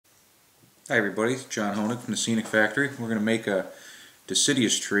Hi everybody, it's John Honig from the Scenic Factory. We're going to make a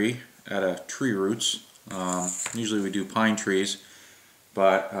deciduous tree out of tree roots. Usually we do pine trees,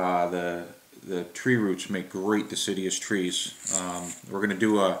 but the tree roots make great deciduous trees. We're going to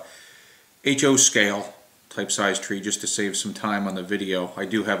do a HO scale type size tree just to save some time on the video. I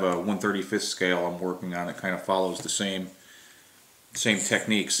do have a 1/35 scale I'm working on. It kind of follows the same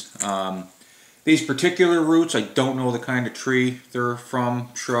techniques. These particular roots, I don't know the kind of tree they're from,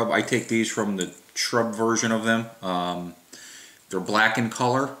 shrub. I take these from the shrub version of them. They're black in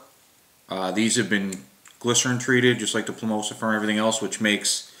color. These have been glycerin treated, just like the plumosifer and everything else, which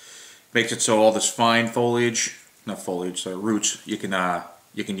makes it so all this fine foliage, not foliage, roots, you can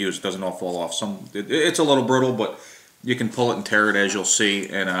use. It doesn't all fall off. It's a little brittle, but you can pull it and tear it, as you'll see,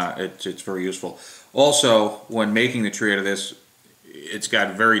 and it's very useful. Also, when making the tree out of this, it's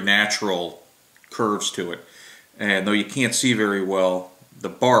got very natural curves to it, and though you can't see very well, the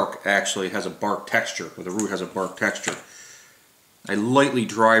bark actually has a bark texture, or the root has a bark texture. I lightly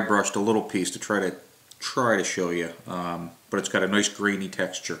dry brushed a little piece to try to show you, but it's got a nice grainy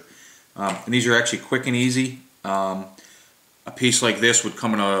texture. And these are actually quick and easy. A piece like this would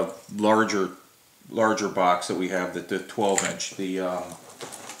come in a larger box that we have, the 12-inch.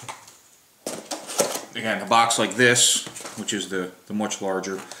 Again, a box like this, which is the much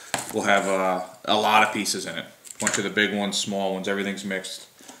larger, will have a lot of pieces in it. A bunch of the big ones, small ones, everything's mixed.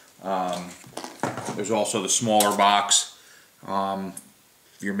 There's also the smaller box.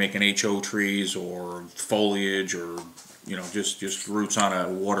 If you're making HO trees or foliage, or just roots on a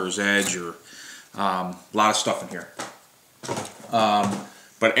water's edge, or a lot of stuff in here.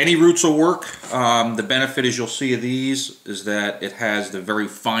 But any roots will work. The benefit, as you'll see, of these is that it has the very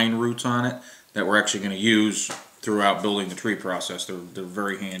fine roots on it that we're actually going to use throughout building the tree process. They're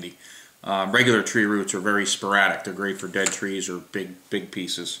very handy. Regular tree roots are very sporadic. They're great for dead trees or big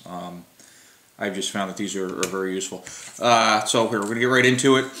pieces. I've just found that these are very useful. So here, we're going to get right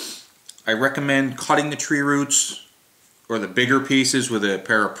into it. I recommend cutting the tree roots or the bigger pieces with a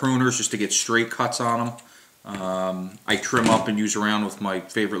pair of pruners just to get straight cuts on them. I trim up and use around with my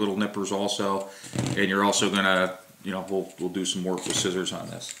favorite little nippers also, and you're also going to, we'll do some work with scissors on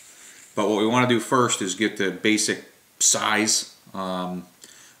this. But what we want to do first is get the basic size. I'm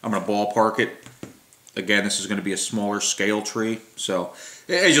going to ballpark it. Again, this is going to be a smaller scale tree. So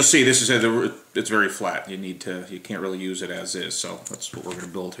as you'll see, it's very flat. You can't really use it as is. So that's what we're going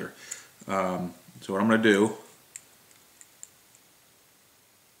to build here. So what I'm going to do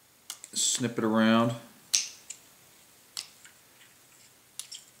is snip it around.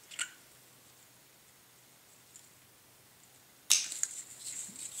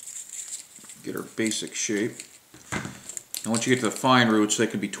 Get our basic shape. And once you get to the fine roots, they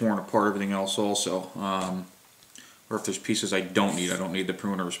can be torn apart, everything else also. Or if there's pieces I don't need the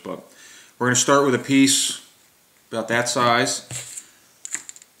pruners. But we're going to start with a piece about that size.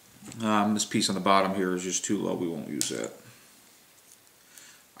 This piece on the bottom here is just too low. We won't use that.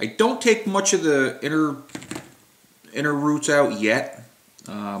 I don't take much of the inner roots out yet.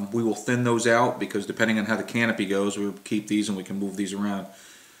 We will thin those out because depending on how the canopy goes, we'll keep these and we can move these around.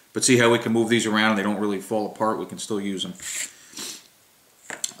 But see how we can move these around and they don't really fall apart? We can still use them.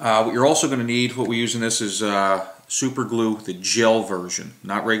 What you're also going to need, what we use in this is super glue, the gel version.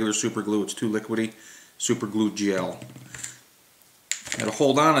 Not regular super glue, it's too liquidy. Super glue gel. Now to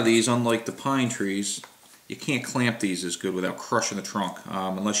hold on to these, unlike the pine trees, you can't clamp these as good without crushing the trunk.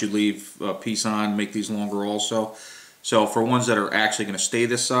 Unless you leave a piece on, make these longer also. So for ones that are actually going to stay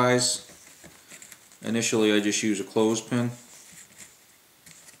this size, initially I just use a clothespin.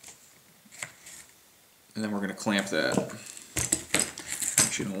 And then we're going to clamp that.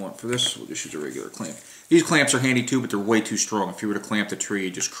 Actually, you don't want for this, we'll just use a regular clamp. These clamps are handy too, but they're way too strong. If you were to clamp the tree, you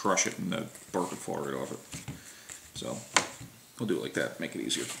just crush it and the bark would fall right off it. So, we'll do it like that, make it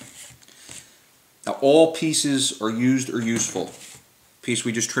easier. Now, all pieces are used or useful. Piece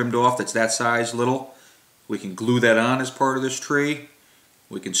we just trimmed off that's that size little, we can glue that on as part of this tree.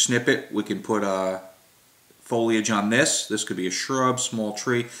 We can snip it, we can put foliage on this. This could be a shrub, small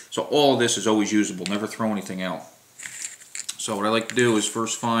tree. So all of this is always usable. Never throw anything out. So what I like to do is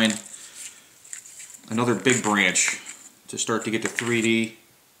first find another big branch to start to get the 3D.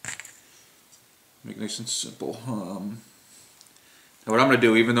 Make it nice and simple. Now what I'm going to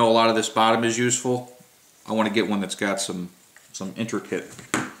do, even though a lot of this bottom is useful, I want to get one that's got some intricate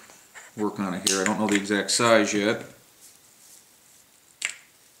work on it here. I don't know the exact size yet.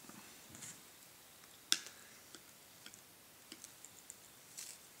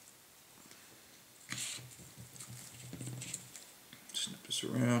 Snip this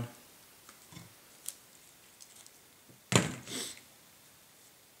around.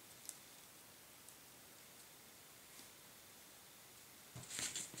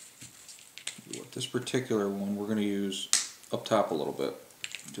 this particular one we're going to use up top a little bit,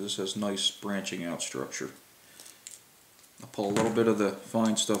 because this has nice branching out structure. I'll pull a little bit of the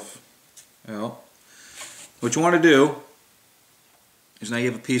fine stuff out. What you want to do is, now you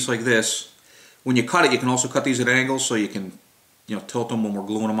have a piece like this. When you cut it, you can also cut these at angles so you can, you know, tilt them when we're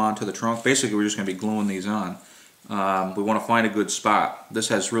gluing them onto the trunk. Basically, we're just going to be gluing these on. We want to find a good spot. This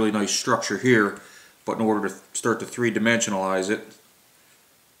has really nice structure here, but in order to start to three-dimensionalize it,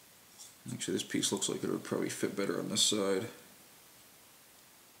 actually this piece looks like it would probably fit better on this side.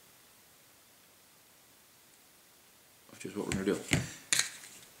 Which is what we're going to do.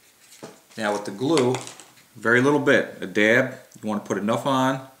 Now with the glue, very little bit, a dab. You want to put enough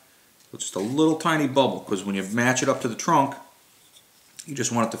on, with just a little tiny bubble, because when you match it up to the trunk, you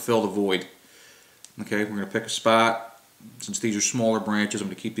just want it to fill the void. Okay, we're going to pick a spot. Since these are smaller branches, I'm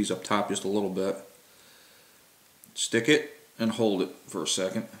going to keep these up top just a little bit. Stick it and hold it for a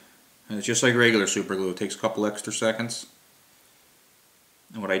second. And it's just like regular super glue. It takes a couple extra seconds.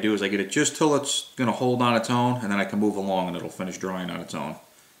 And what I do is I get it just till it's going to hold on its own, and then I can move along and it'll finish drying on its own.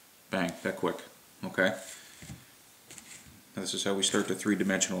 Bang, that quick. Okay? Now this is how we start to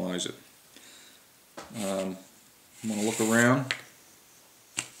three-dimensionalize it. I'm going to look around.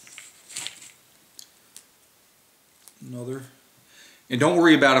 Another. And don't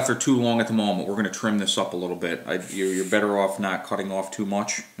worry about if they're too long at the moment. We're going to trim this up a little bit. You're better off not cutting off too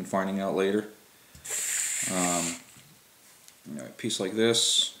much and finding out later. A piece like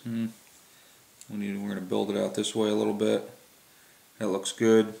this. We're going to build it out this way a little bit. That looks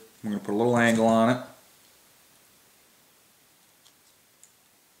good. We're going to put a little angle on it.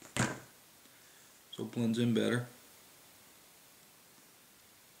 So it blends in better.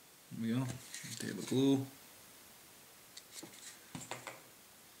 There we go. Dab of glue.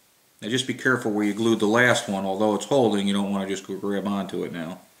 Now just be careful where you glued the last one. Although it's holding, you don't want to just go grab onto it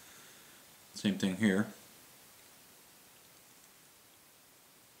now. Same thing here.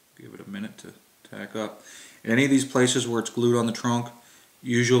 Give it a minute to tack up. In any of these places where it's glued on the trunk,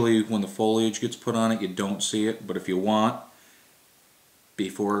 usually when the foliage gets put on it, you don't see it. But if you want,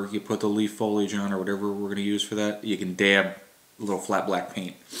 before you put the leaf foliage on or whatever we're going to use for that, you can dab a little flat black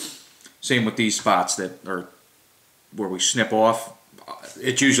paint. Same with these spots that are where we snip off.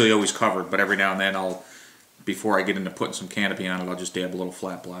 It's usually always covered, but every now and then before I get into putting some canopy on it, I'll just dab a little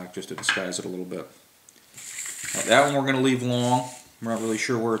flat black just to disguise it a little bit. Now, that one we're going to leave long. We're not really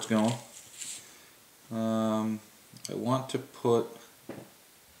sure where it's going. I want to put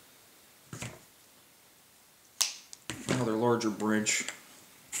another larger branch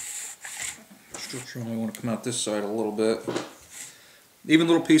structure. I want to come out this side a little bit. Even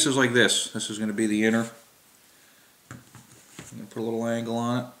little pieces like this. This is going to be the inner. I'm going to put a little angle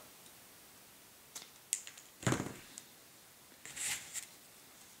on it.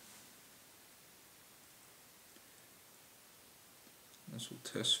 This will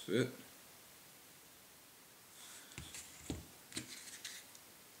test fit.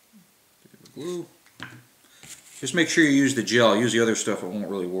 Glue. Just make sure you use the gel. Use the other stuff, it won't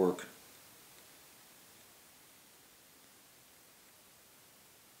really work.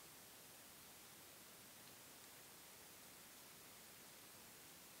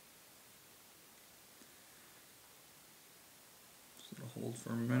 Just let it hold for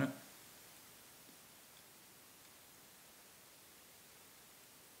a minute.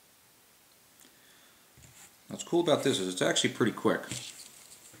 What's cool about this is it's actually pretty quick.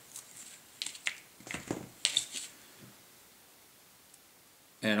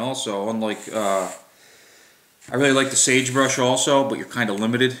 And also, unlike, I really like the sagebrush also, but you're kind of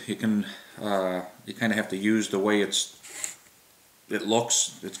limited. You can, you kind of have to use the way it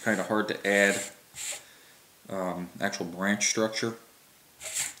looks. It's kind of hard to add actual branch structure.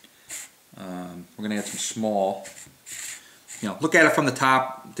 We're going to add some small. You know, look at it from the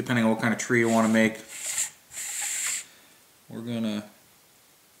top, depending on what kind of tree you want to make. We're gonna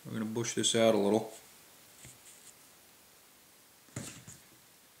bush this out a little.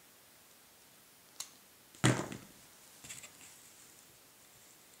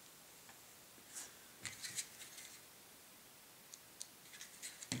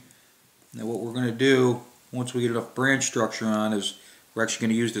 Now what we're going to do, once we get enough branch structure on, is we're actually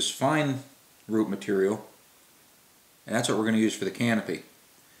going to use this fine root material, and that's what we're going to use for the canopy.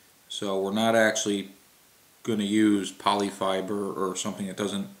 So we're not actually going to use polyfiber or something that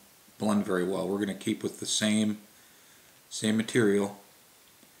doesn't blend very well. We're going to keep with the same material.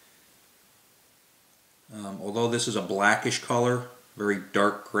 Although this is a blackish color, very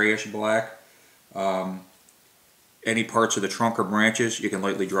dark grayish black, any parts of the trunk or branches you can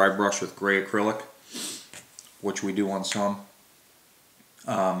lightly dry brush with gray acrylic, which we do on some.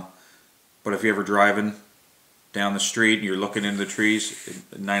 But if you're ever driving down the street and you're looking into the trees,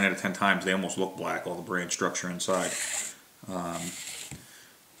 9 out of 10 times they almost look black, all the branch structure inside.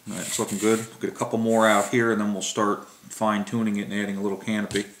 It's looking good. We'll get a couple more out here and then we'll start fine tuning it and adding a little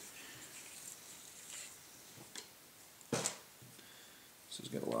canopy. This has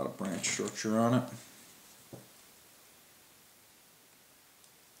got a lot of branch structure on it.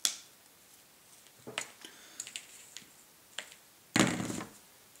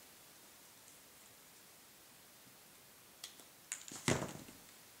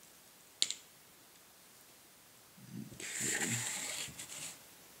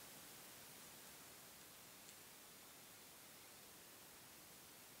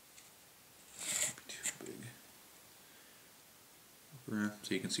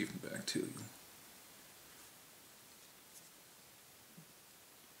 So you can see from the back too.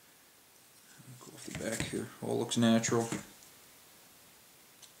 Go off the back here. All looks natural.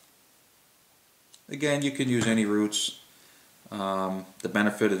 Again, you can use any roots. The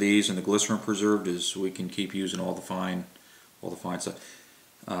benefit of these and the glycerin preserved is we can keep using all the fine stuff.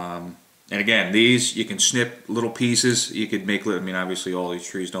 And again, these you can snip little pieces. You could make. I mean, obviously, all these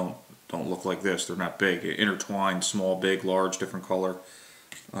trees don't look like this. They're not big. Intertwined, small, big, large, different color.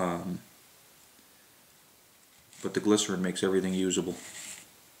 But the glycerin makes everything usable.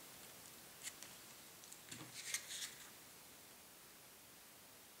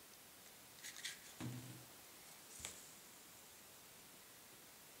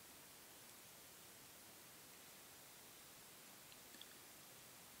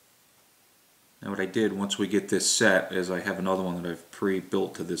 Now what I did once we get this set is I have another one that I've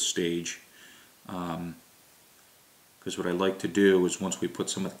pre-built to this stage. Because what I like to do is once we put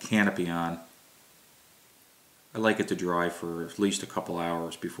some of the canopy on, I like it to dry for at least a couple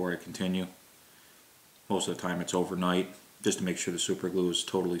hours before I continue. Most of the time it's overnight, just to make sure the super glue is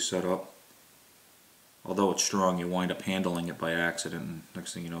totally set up. Although it's strong, you wind up handling it by accident, and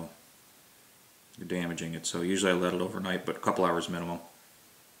next thing you know, you're damaging it. So usually I let it overnight, but a couple hours minimum.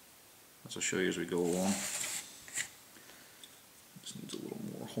 As I'll show you as we go along. This needs a little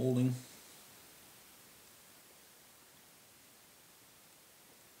more holding.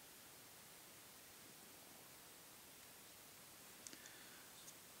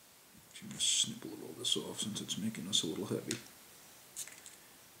 I'm going to snip a little of this off since it's making us a little heavy.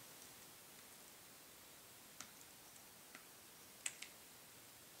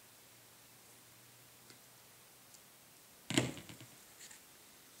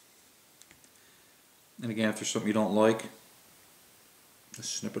 And again, if there's something you don't like,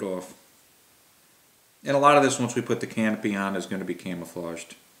 just snip it off. And a lot of this, once we put the canopy on, is going to be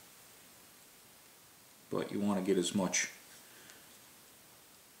camouflaged. But you want to get as much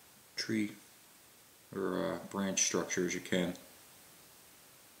tree or branch structure as you can.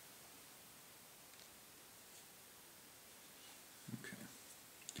 Okay.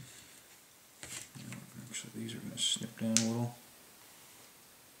 Actually, these are going to snip down a little.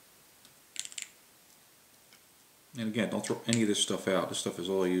 And again, don't throw any of this stuff out. This stuff is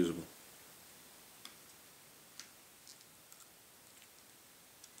all usable.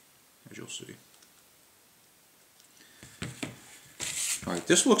 As you'll see. Alright,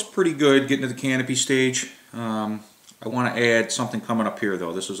 this looks pretty good getting to the canopy stage. I want to add something coming up here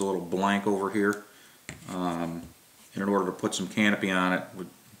though. This is a little blank over here. And in order to put some canopy on it,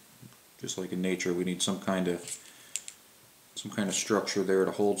 just like in nature, we need some kind of structure there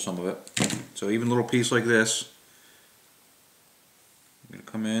to hold some of it. So even a little piece like this, I'm going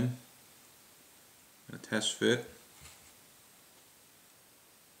to come in, I'm going to test fit.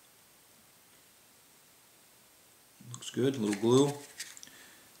 Looks good, a little glue.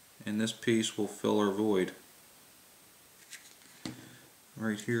 And this piece will fill our void.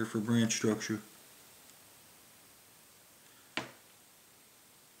 Right here for branch structure.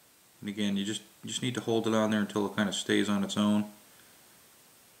 And again, you just need to hold it on there until it kind of stays on its own.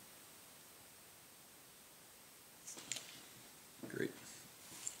 Great.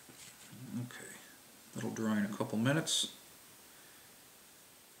 Okay, that'll dry in a couple minutes.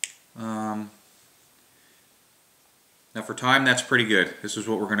 Now for time, that's pretty good. This is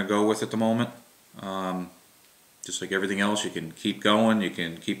what we're going to go with at the moment. Just like everything else, you can keep going. You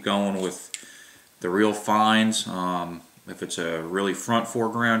can keep going with the real fines. If it's a really front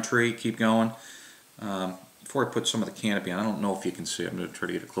foreground tree, keep going. Before I put some of the canopy on, I don't know if you can see. I'm going to try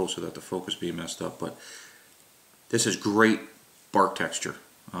to get it closer without the focus being messed up. But this is great bark texture.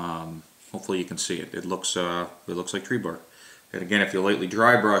 Hopefully you can see it. It looks like tree bark. And again, if you lightly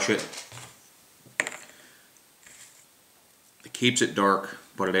dry brush it, it keeps it dark,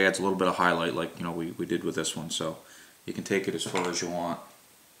 but it adds a little bit of highlight, like we did with this one. So you can take it as far as you want.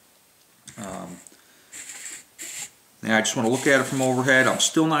 Now I just want to look at it from overhead. I'm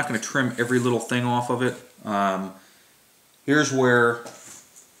still not going to trim every little thing off of it. Here's where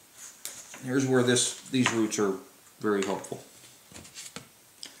these roots are very helpful.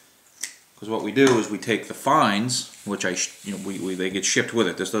 Because what we do is we take the fines, which they get shipped with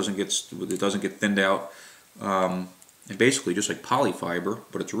it. This doesn't get thinned out, and basically just like polyfiber,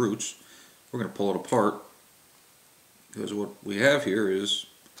 but it's roots. We're going to pull it apart because what we have here is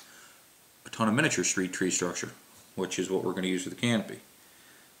a ton of miniature street tree structure, which is what we're going to use for the canopy.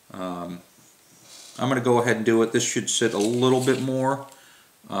 I'm going to go ahead and do it. This should sit a little bit more,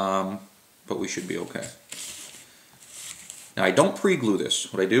 but we should be okay. Now I don't pre-glue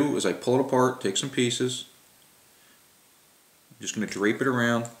this. What I do is I pull it apart, take some pieces. I'm just going to drape it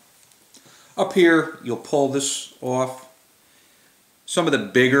around. Up here, you'll pull this off. Some of the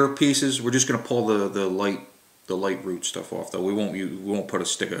bigger pieces, we're just going to pull the light root stuff off. Though we won't put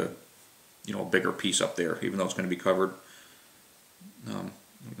a bigger piece up there, even though it's going to be covered. What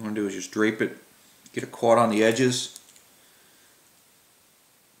you want to do is just drape it, get it caught on the edges,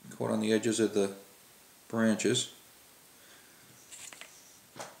 of the branches.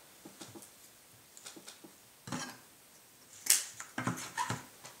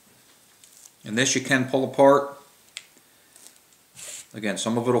 And this you can pull apart. Again,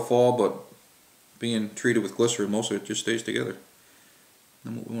 some of it will fall, but being treated with glycerin, most of it just stays together.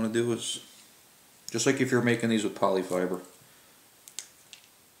 And what we want to do is, just like if you're making these with polyfiber,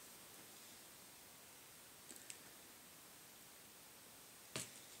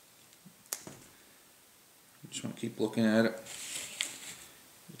 just want to keep looking at it.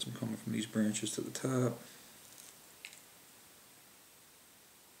 Get some coming from these branches to the top.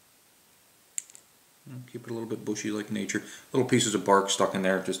 Keep it a little bit bushy like nature. Little pieces of bark stuck in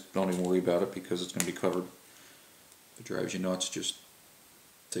there, just don't even worry about it because it's going to be covered. If it drives you nuts, just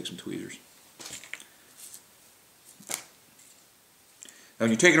take some tweezers. Now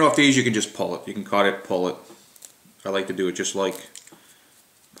when you're taking off these, you can just pull it. You can cut it, pull it. I like to do it just like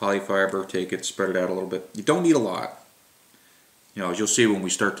polyfiber. Take it, spread it out a little bit. You don't need a lot. As you'll see when we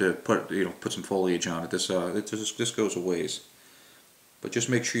start to put some foliage on it, this goes a ways. But just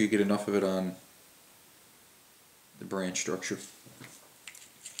make sure you get enough of it on the branch structure.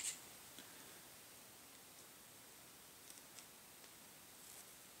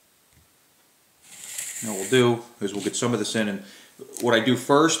 Now what we'll do is we'll get some of this in, and what I do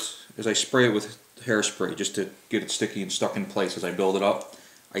first is I spray it with hairspray just to get it sticky and stuck in place as I build it up.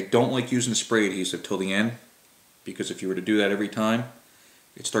 I don't like using the spray adhesive till the end, because if you were to do that every time,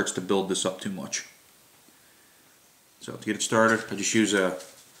 it starts to build this up too much. So to get it started, I just use a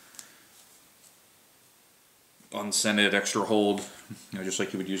unscented extra hold, just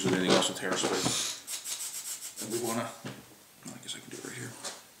like you would use with anything else with hairspray. And we want to, I guess I can do it right here.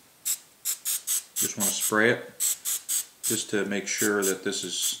 Just want to spray it, just to make sure that this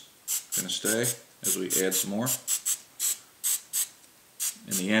is going to stay as we add some more.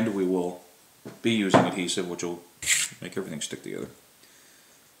 In the end, we will be using adhesive, which will make everything stick together.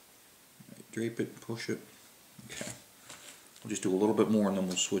 Drape it, push it. Okay. We'll just do a little bit more and then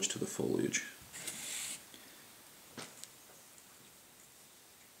we'll switch to the foliage.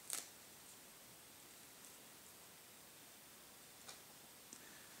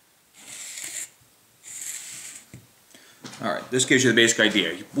 Alright, this gives you the basic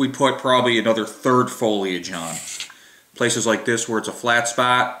idea. We put probably another third foliage on. Places like this where it's a flat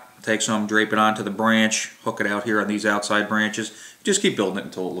spot, take some, drape it onto the branch, hook it out here on these outside branches. Just keep building it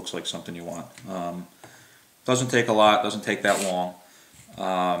until it looks like something you want. Doesn't take a lot, doesn't take that long.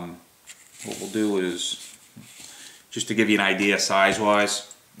 What we'll do is, just to give you an idea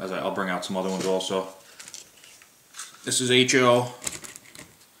size-wise, as I'll bring out some other ones also. This is HO.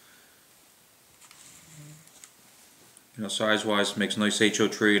 Size-wise, makes a nice HO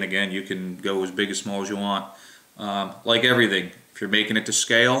tree, and again, you can go as big as small as you want. Like everything, if you're making it to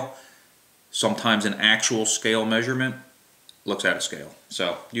scale, sometimes an actual scale measurement looks out of scale.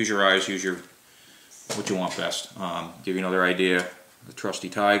 So use your eyes, use what you want best. Give you another idea, the trusty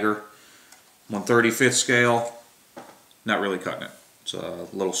tiger, 1/35 scale, not really cutting it. It's a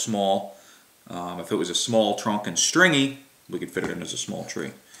little small. If it was a small trunk and stringy, we could fit it in as a small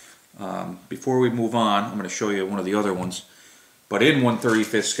tree. Before we move on, I'm going to show you one of the other ones. But in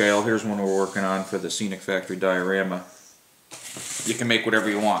 1/35 scale, here's one we're working on for the Scenic Factory diorama. You can make whatever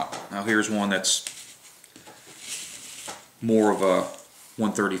you want. Now here's one that's more of a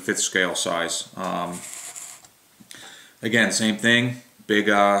 1/35 scale size. Again, same thing. Big,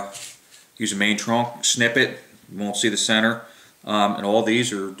 use a main trunk, snip it. You won't see the center. And all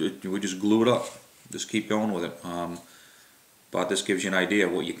these are, we just glue it up. Just keep going with it. but this gives you an idea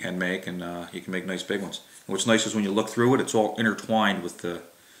of what you can make, and you can make nice big ones. And what's nice is when you look through it, it's all intertwined with the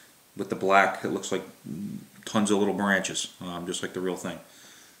black. It looks like tons of little branches, just like the real thing.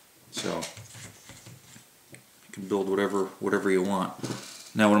 So you can build whatever you want.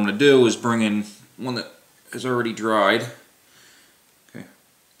 Now what I'm going to do is bring in one that is already dried. Okay,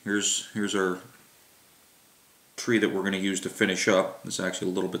 here's our tree that we're going to use to finish up. It's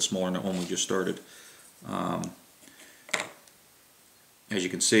actually a little bit smaller than the one we just started. As you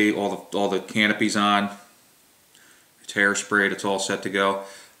can see, all the canopy's on. It's hairsprayed. It's all set to go.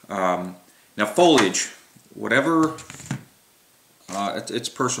 Now foliage, whatever. It's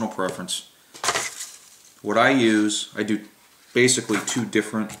personal preference. What I use, I do basically two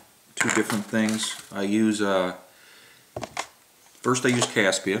different things. I use first I use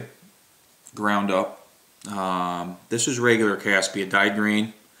Caspia, ground up. This is regular Caspia, dyed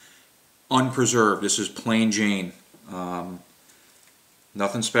green, unpreserved. This is plain Jane.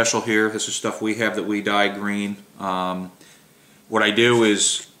 Nothing special here. This is stuff we have that we dye green. What I do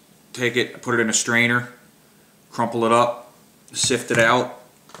is take it, put it in a strainer, crumple it up, sift it out,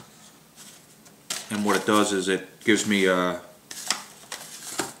 and what it does is it gives me the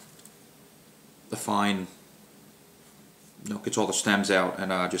fine, gets all the stems out,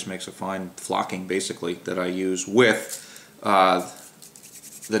 and just makes a fine flocking basically that I use with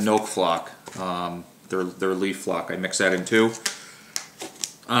the Noke flock, their leaf flock. I mix that in too.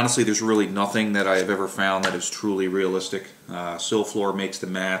 Honestly, there's really nothing that I have ever found that is truly realistic. Silflor makes the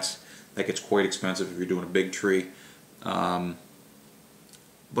mats. That gets quite expensive if you're doing a big tree. But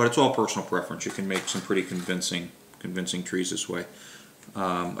it's all personal preference. You can make some pretty convincing trees this way.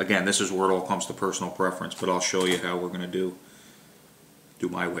 Again, this is where it all comes to personal preference, but I'll show you how we're going to do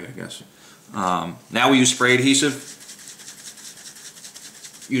my way, I guess. Now we use spray adhesive.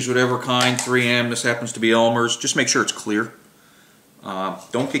 Use whatever kind, 3M. This happens to be Elmer's. Just make sure it's clear.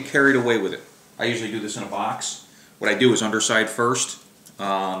 Don't get carried away with it. I usually do this in a box. What I do is underside first.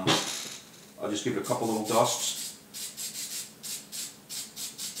 I'll just give it a couple little dusts,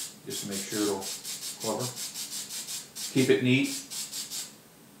 just to make sure it'll cover. Keep it neat.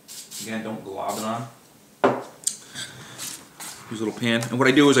 Again, don't glob it on. Use a little pan. And what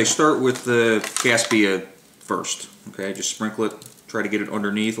I do is I start with the Caspia first. Okay, just sprinkle it. Try to get it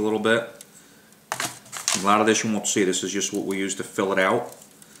underneath a little bit. A lot of this you won't see. This is just what we use to fill it out.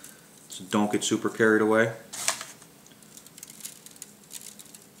 So don't get super carried away.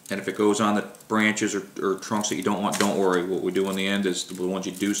 And if it goes on the branches or trunks that you don't want, don't worry. What we do in the end is the ones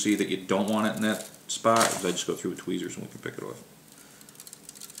you do see that you don't want it in that spot, is I just go through with tweezers and we can pick it off.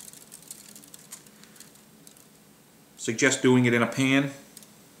 Suggest doing it in a pan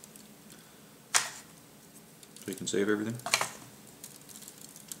so you can save everything.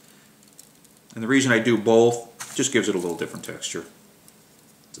 And the reason I do both, just gives it a little different texture.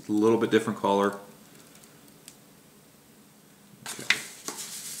 It's a little bit different color. Okay.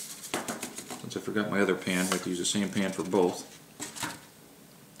 Since I forgot my other pan, I have to use the same pan for both.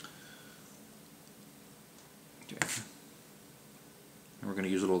 Okay. And we're going to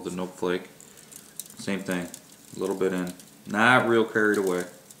use a little of the Noke flake. Same thing, a little bit in. Not real carried away.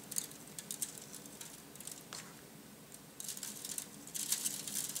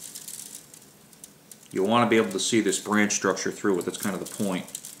 You'll want to be able to see this branch structure through it. That's kind of the point.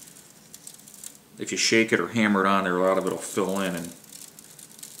 If you shake it or hammer it on there, a lot of it will fill in and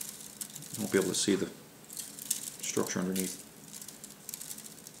you won't be able to see the structure underneath.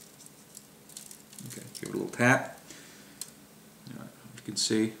 Okay, give it a little tap. You can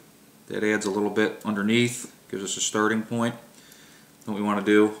see that adds a little bit underneath, gives us a starting point. What we want to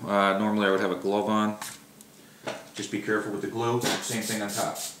do, normally I would have a glove on. Just be careful with the glue. Same thing on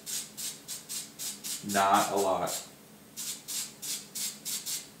top. Not a lot.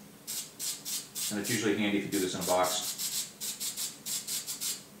 And it's usually handy if you do this in a box.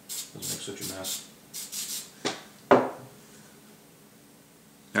 Doesn't make such a mess.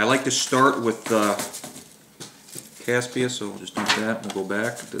 I like to start with Caspia, so we'll just do that. We'll go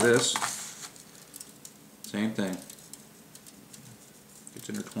back to this. Same thing. Gets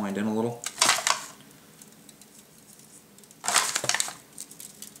intertwined in a little.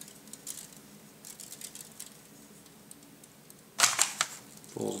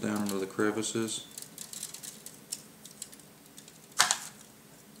 Falls down into the crevices.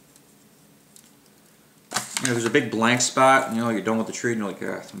 You know, there's a big blank spot, you know, you're done with the tree and you're like,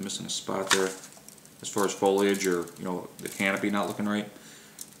 ah, I'm missing a spot there as far as foliage or, you know, the canopy not looking right.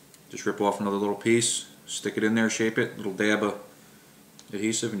 Just rip off another little piece, stick it in there, shape it, little dab of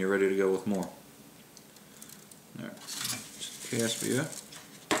adhesive, and you're ready to go with more. Alright, Caspia.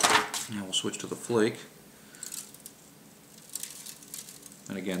 Now we'll switch to the flake.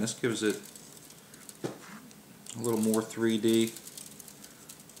 And again, this gives it a little more 3D.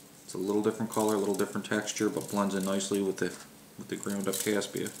 It's a little different color, a little different texture, but blends in nicely with the ground up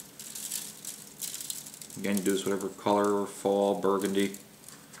Caspia. Again, you do this whatever color, fall, burgundy.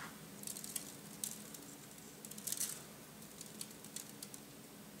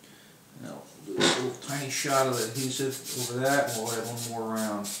 Now, we'll do a little tiny shot of the adhesive over that, and we'll add one more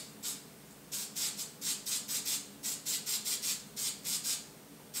round.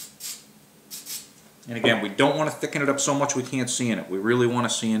 And again, we don't want to thicken it up so much we can't see in it. We really want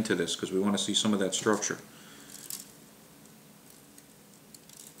to see into this because we want to see some of that structure.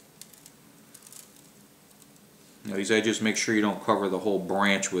 Now these edges, make sure you don't cover the whole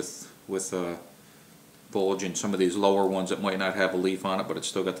branch with bulge, and some of these lower ones that might not have a leaf on it, but it's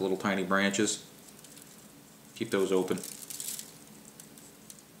still got the little tiny branches. Keep those open.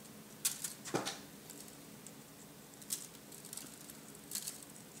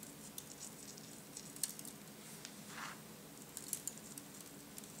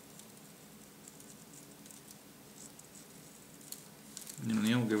 And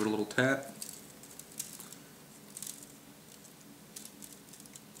then we'll give it a little tap.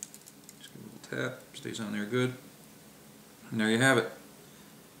 Just give it a little tap, stays on there good. And there you have it.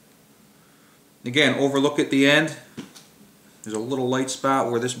 Again, overlook at the end. There's a little light spot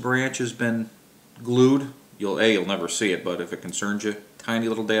where this branch has been glued. You'll never see it, but if it concerns you, tiny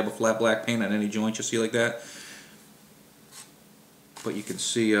little dab of flat black paint on any joint you see like that. But you can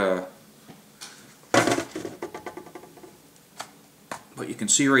see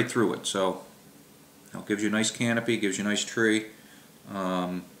right through it, so it gives you a nice canopy, gives you a nice tree.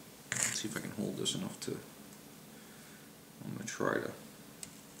 Let's see if I can hold this enough to, I'm going to try to,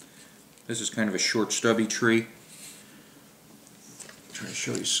 this is kind of a short stubby tree. Try to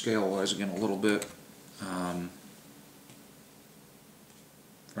show you scale wise again a little bit. In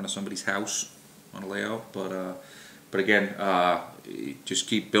front of somebody's house on a layout, but again, just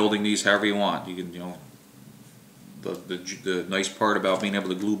keep building these however you want. You can, the nice part about being able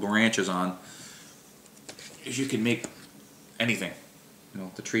to glue branches on is you can make anything.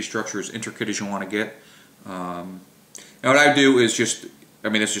 The tree structure as intricate as you want to get. Now what I do is just,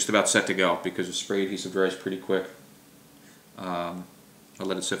 it's just about set to go because the spray adhesive dries pretty quick. I'll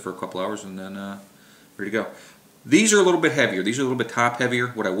let it sit for a couple hours and then ready to go. These are a little bit heavier. These are a little bit top heavier.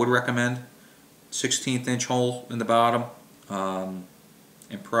 What I would recommend, 16th inch hole in the bottom, and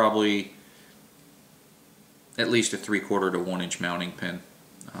probably at least a 3/4 to 1 inch mounting pin,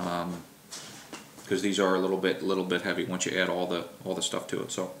 because these are a little bit heavy once you add all the stuff to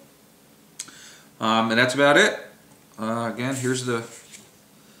it. So, and that's about it. Again, here's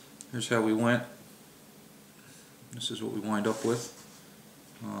how we went. This is what we wind up with.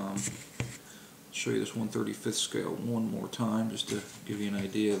 Show you this 1/35 scale one more time just to give you an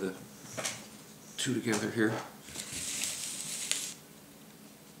idea of the two together here.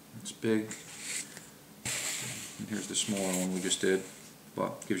 It's big. And here's the smaller one we just did,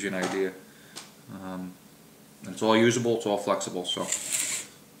 but gives you an idea. And it's all usable, it's all flexible, so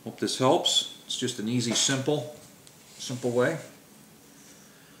hope this helps. It's just an easy, simple way.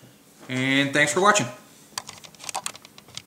 And thanks for watching.